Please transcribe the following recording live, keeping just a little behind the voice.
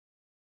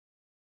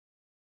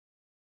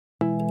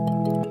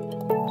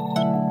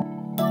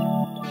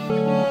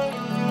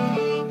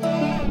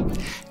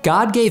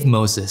God gave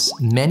Moses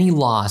many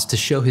laws to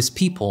show his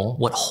people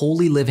what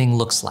holy living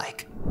looks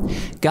like.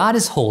 God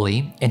is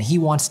holy and he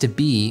wants to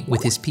be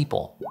with his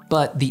people,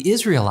 but the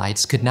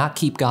Israelites could not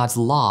keep God's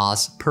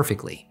laws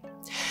perfectly.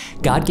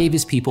 God gave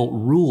his people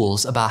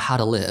rules about how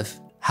to live,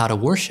 how to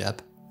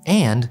worship,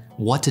 and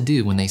what to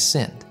do when they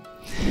sinned.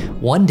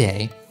 One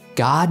day,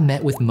 God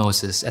met with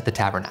Moses at the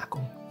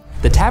tabernacle.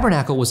 The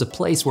tabernacle was a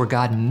place where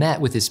God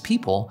met with his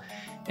people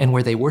and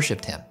where they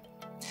worshiped him.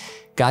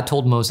 God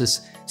told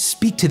Moses,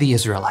 "Speak to the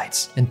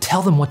Israelites and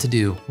tell them what to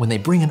do when they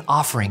bring an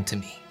offering to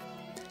me."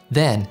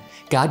 Then,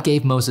 God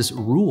gave Moses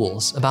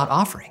rules about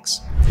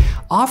offerings.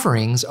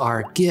 Offerings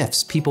are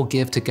gifts people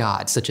give to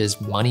God, such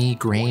as money,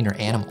 grain, or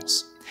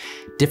animals.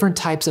 Different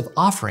types of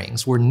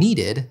offerings were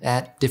needed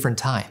at different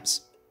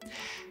times.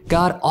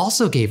 God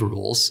also gave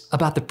rules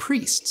about the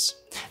priests.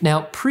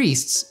 Now,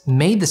 priests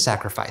made the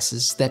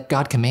sacrifices that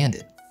God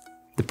commanded.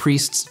 The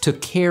priests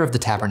took care of the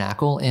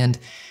tabernacle and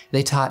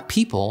they taught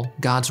people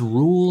God's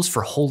rules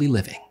for holy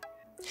living.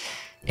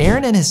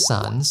 Aaron and his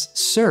sons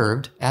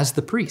served as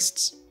the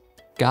priests.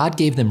 God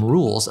gave them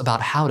rules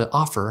about how to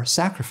offer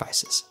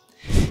sacrifices.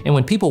 And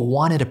when people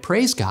wanted to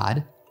praise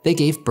God, they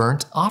gave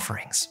burnt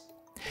offerings.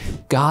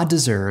 God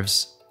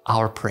deserves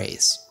our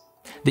praise.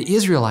 The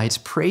Israelites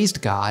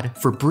praised God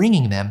for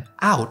bringing them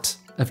out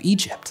of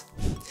Egypt.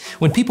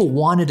 When people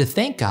wanted to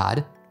thank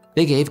God,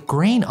 they gave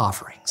grain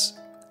offerings.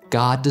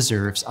 God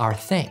deserves our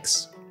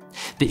thanks.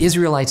 The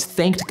Israelites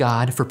thanked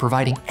God for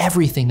providing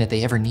everything that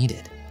they ever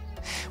needed.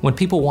 When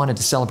people wanted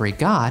to celebrate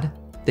God,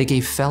 they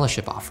gave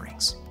fellowship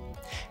offerings.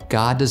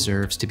 God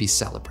deserves to be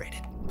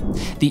celebrated.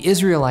 The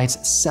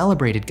Israelites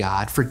celebrated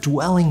God for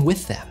dwelling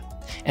with them,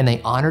 and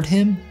they honored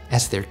him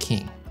as their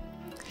king.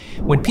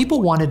 When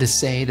people wanted to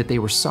say that they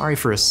were sorry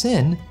for a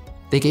sin,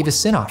 they gave a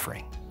sin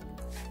offering.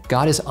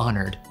 God is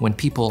honored when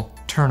people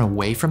turn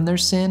away from their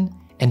sin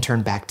and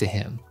turn back to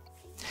him.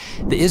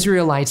 The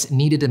Israelites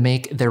needed to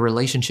make their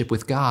relationship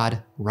with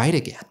God right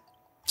again.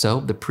 So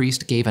the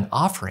priest gave an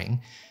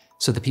offering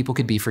so the people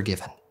could be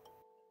forgiven.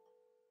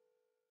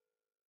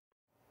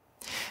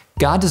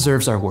 God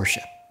deserves our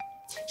worship.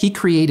 He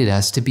created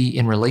us to be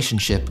in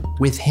relationship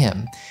with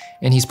him,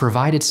 and he's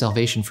provided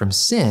salvation from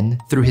sin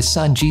through his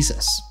son,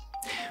 Jesus.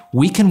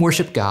 We can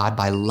worship God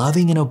by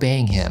loving and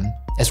obeying him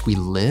as we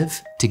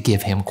live to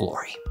give him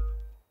glory.